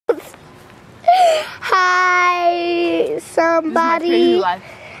somebody.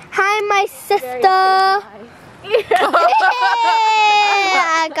 Hi, my sister.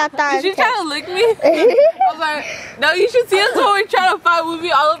 I got that. Did you try to lick me? I was like, no, you should see us when we try to fight. We'll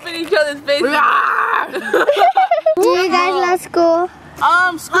be all up in each other's faces. Do you guys love school?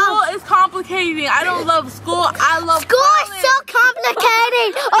 School is complicating. I don't love school. I love school college. Is so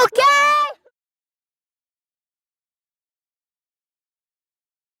complicated. Okay.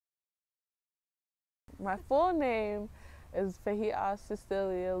 My full name is Fahia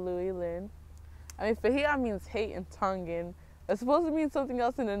Cecilia Louis Lynn. I mean, Fahia means hate in Tongan. It's supposed to mean something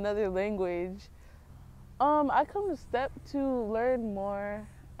else in another language. I come to STEP to learn more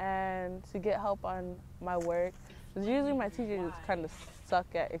and to get help on my work. Because usually my teachers kind of suck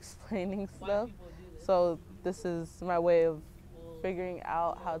at explaining stuff. So this is my way of figuring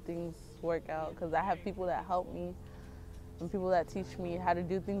out how things work out. Because I have people that help me and people that teach me how to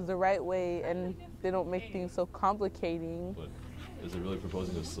do things the right way, and they don't make things so complicating. But is it really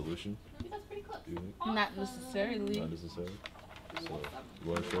proposing a solution? Not necessarily. Not necessarily. So, you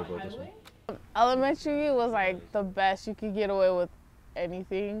want to share about this one? Elementary was like the best. You could get away with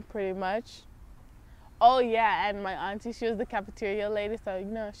anything, pretty much. Oh yeah, and my auntie, she was the cafeteria lady, so you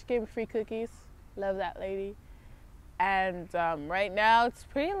know, she gave me free cookies. Love that lady. And right now, it's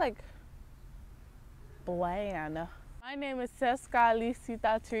pretty like bland. My name is Seska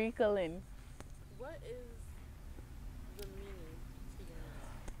Lisita Tarika Lynn. What is the meaning?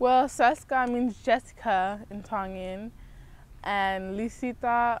 Well, Seska means Jessica in Tongan, and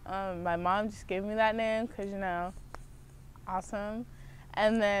Lisita, my mom just gave me that name because, you know, awesome.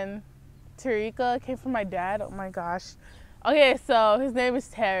 And then Tarika came from my dad. Oh my gosh. Okay, so his name is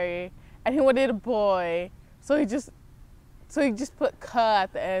Terry, and he wanted a boy, so he just put Ka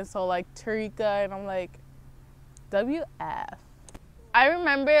at the end, so like Tarika, and I'm like, WF. I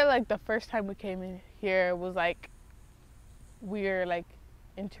remember like the first time we came in here was like I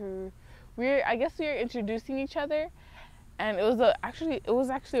guess we were introducing each other, and it was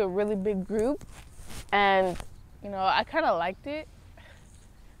actually a really big group, and you know, I kind of liked it,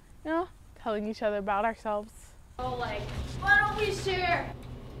 you know, telling each other about ourselves. Oh, like, why don't we share?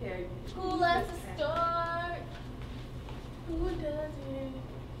 Here. Who lets us start? Who does it?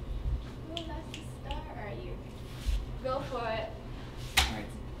 Who lets us start? Alright, you. Go for it.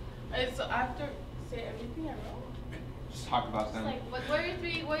 Alright, so after say everything I wrote. Just talk about them. Like, what are your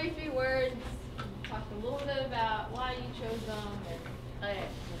three words? Talk a little bit about why you chose them and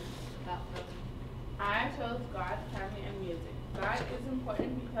about them. I chose God, family, and music. God is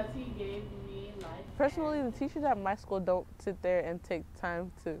important because He gave me life. Personally, the teachers at my school don't sit there and take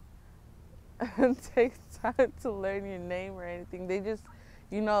time to learn your name or anything. They just,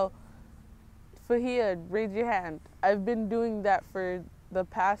 you know, Fahia, raise your hand. I've been doing that for the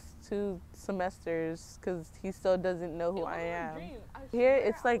past 2 semesters because he still doesn't know who I am. Here,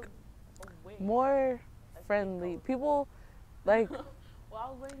 it's like more friendly. People, like,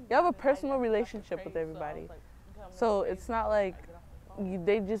 you have a personal relationship with everybody. So it's not like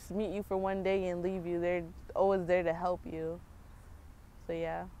they just meet you for one day and leave you. They're always there to help you. So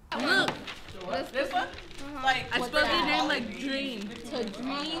yeah. Look! This one? Like, I spelled your name like Dream. To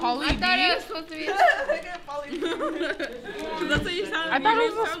dream? Polly I D? thought it was supposed to be That's what you sound. I thought it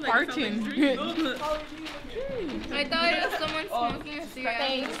was a Spartan. I thought it was someone smoking a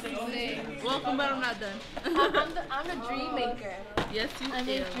cigarette. Welcome, but I'm not done. I'm the dream maker. Yes, you I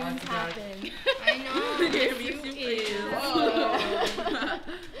make dreams happen. I know. Yes, you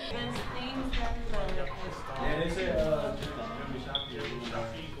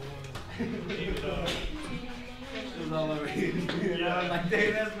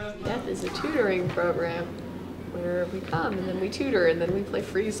Death is a tutoring program where we come and then we tutor and then we play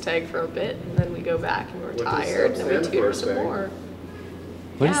freeze tag for a bit and then we go back and we're tired and then we tutor some more.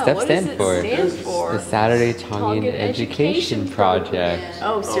 What does STEP stand for? Stand for? The Saturday Tongan Education Project.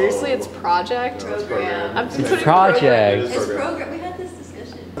 Oh, seriously? It's project? It's project. It's program. We had this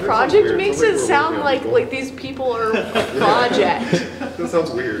discussion. Project makes it sound like these people are a project. That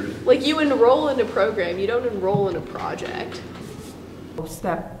sounds weird. Like you enroll in a program, you don't enroll in a project.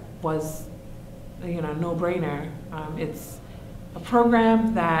 STEP was, you know, no-brainer. It's a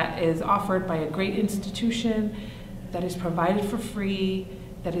program that is offered by a great institution, that is provided for free,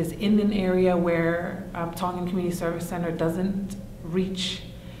 that is in an area where Tongan Community Service Center doesn't reach,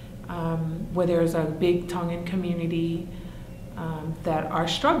 where there's a big Tongan community that are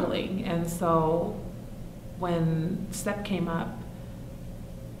struggling. And so when STEP came up,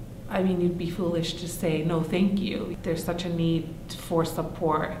 I mean, you'd be foolish to say no thank you. There's such a need for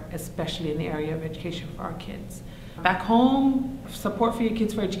support, especially in the area of education for our kids. Back home, support for your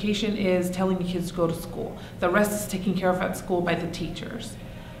kids for education is telling your kids to go to school. The rest is taken care of at school by the teachers.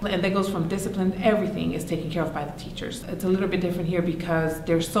 And that goes from discipline, everything is taken care of by the teachers. It's a little bit different here because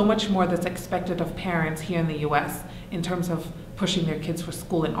there's so much more that's expected of parents here in the US in terms of pushing their kids for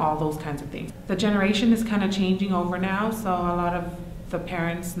school and all those kinds of things. The generation is kind of changing over now, so a lot of the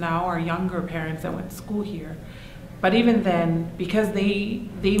parents now are younger parents that went to school here. But even then, because they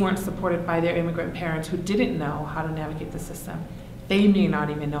weren't supported by their immigrant parents who didn't know how to navigate the system, they may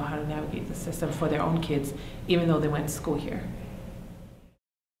not even know how to navigate the system for their own kids, even though they went to school here.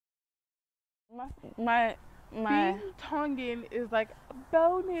 My being Tongan is like a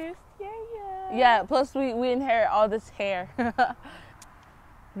bonus. Yeah, plus we inherit all this hair.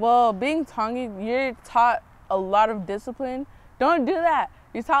 Well, being Tongan, you're taught a lot of discipline. Don't do that.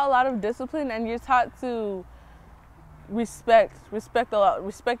 You're taught a lot of discipline, and you're taught to respect a lot.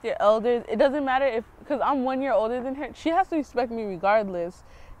 Respect your elders. It doesn't matter if, because I'm 1 year older than her, she has to respect me regardless,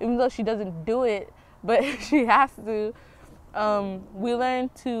 even though she doesn't do it, but she has to. We learn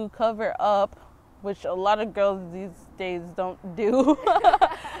to cover up, which a lot of girls these days don't do.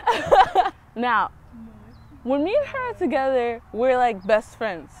 Now, when me and her are together, we're like best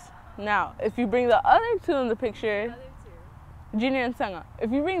friends. Now, if you bring the other two in the picture, Junior and Sanga,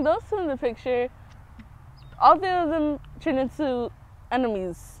 if you bring those two in the picture, all three of them turn into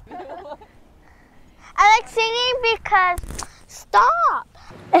enemies. I like singing because, stop.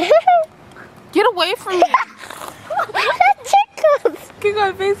 Get away from me. Tickles. Kick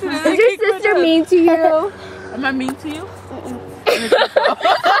my face in it. Is your sister mean to you? Am I mean to you?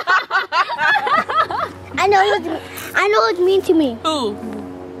 I know it's mean to me. Who?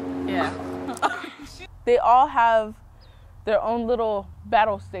 Yeah. They all have their own little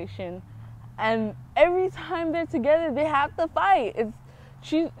battle station, and every time they're together, they have to fight.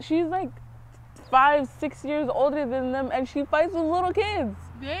 She's like 5-6 years older than them, and she fights with little kids.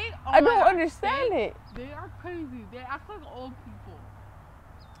 I don't understand it. They are crazy. They act like old people.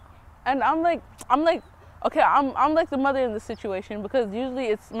 And I'm like, okay, I'm like the mother in the situation, because usually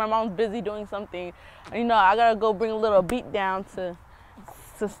it's my mom's busy doing something, and you know, I gotta go bring a little beat down to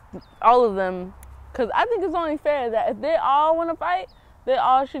all of them, because I think it's only fair that if they all want to fight, they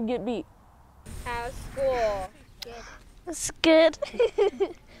all should get beat. How's school? Good. It's good.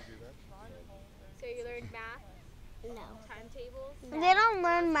 So you learned math? No. Timetables? They don't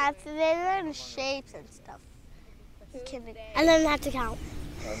learn math, they learn shapes and stuff. I learned how to count.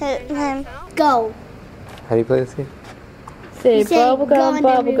 Go. How do you play this game? Say bubblegum,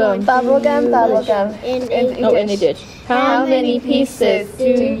 bubblegum, bubblegum, bubblegum. In a ditch. How many pieces do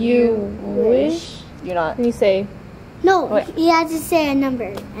you wish? You're not. Can you say? No, what? You have to say a number,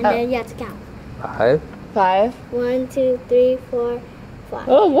 and then you have to count. 5. 1, 2, 3, 4, 5.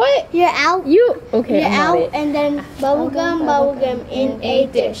 Oh, what? You're out. Okay, You're I'm out, it. and then bubblegum in a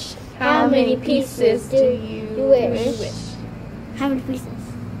dish. How many pieces do you wish? How many pieces?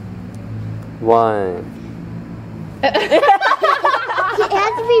 1. It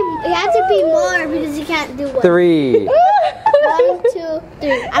has to be more, because you can't do 1. 3. 1, 2,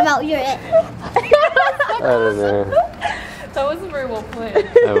 3. I'm out. You're it. I don't know. That wasn't very well played.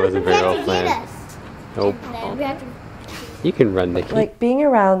 That wasn't very well Get planned. us. Nope. And then we have to. You can run, Nikki. Like, being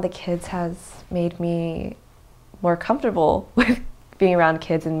around the kids has made me more comfortable with being around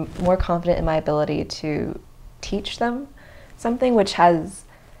kids and more confident in my ability to teach them something, which has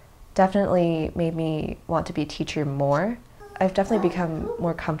definitely made me want to be a teacher more. I've definitely become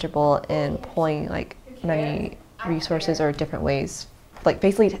more comfortable in pulling like many resources or different ways, like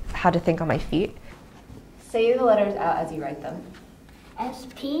basically how to think on my feet. Say the letters out as you write them.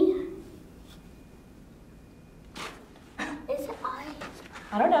 SP? Is it I?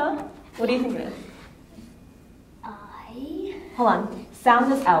 I don't know. What do you think it is? I. Hold on.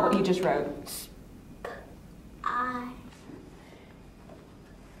 Sound this out, what you just wrote. I.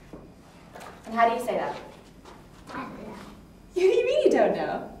 And how do you say that? I don't know. What do you mean you don't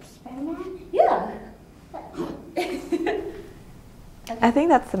know? Spider-Man? Yeah. I think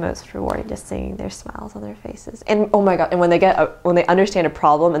that's the most rewarding, just seeing their smiles on their faces. And oh my god, and when they understand a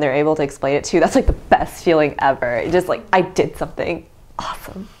problem and they're able to explain it to you, that's like the best feeling ever. It's just like, I did something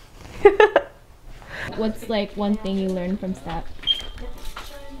awesome. What's like one thing you learned from STEP?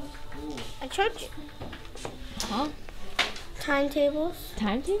 A church? Huh? Timetables?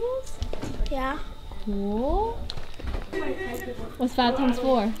 Timetables? Yeah. Cool. What's 5 times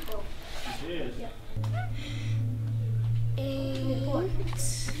 4? 8.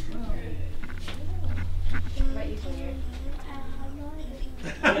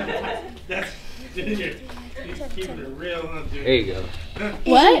 That's Junior. He's keeping it real, huh, Junior? There you go.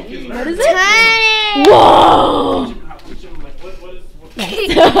 What? What is it? 20! Yeah. Whoa!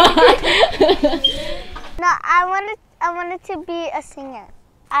 No, I wanted to be a singer.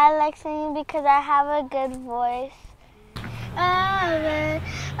 I like singing because I have a good voice. I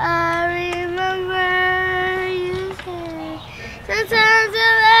remember you said sometimes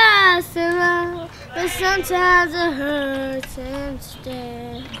it lasts and long, but sometimes it hurts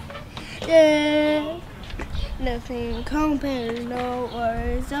instead. Yeah. Nothing compares, no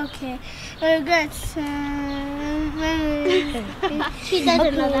words, okay. Regrets and she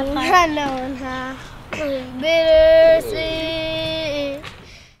doesn't know that part. I know how. Bittersweet.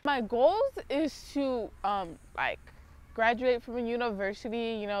 My goals is to like graduate from a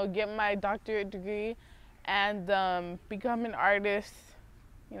university, you know, get my doctorate degree, and become an artist,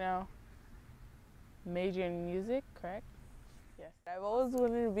 you know, major in music, correct? Yes. I've always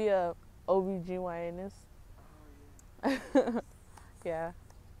wanted to be a OBGYNist. Yeah.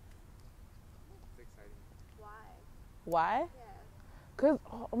 Why? Cause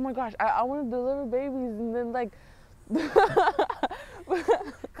oh my gosh, I want to deliver babies and then like,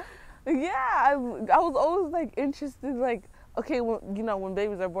 yeah, I was always like interested, like, okay, when, you know, when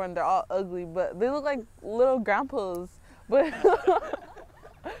babies are born, they're all ugly, but they look like little grandpas, but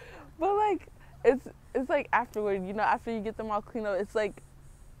but like it's like afterward, you know, after you get them all cleaned up, it's like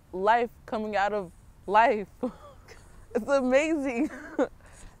life coming out of life. It's amazing.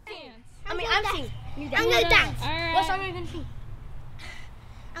 I'm singing. I'm gonna dance. All right. What song are you gonna sing?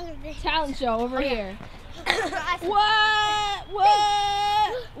 I'm gonna dance. Talent show over here. What?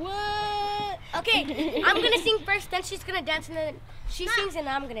 Okay, I'm gonna sing first, then she's gonna dance, and then she sings, and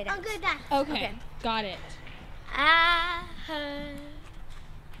I'm gonna dance. I'm gonna dance. Okay, got it. I heard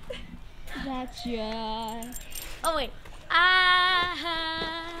that you. Oh wait. I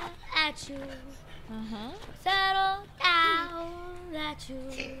heard that you. Settle down, that you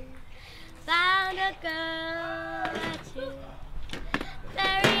found a girl that you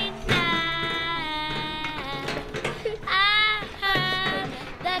very nice. I heard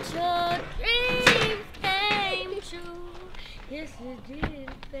that your dreams came true. Yes, it did,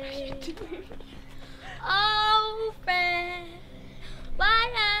 babe. Oh, friend, why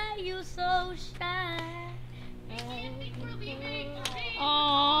are you so shy?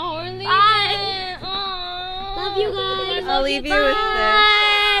 Oh, we're leaving. Love you guys. I'll leave you with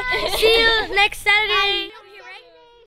this. See you next Saturday.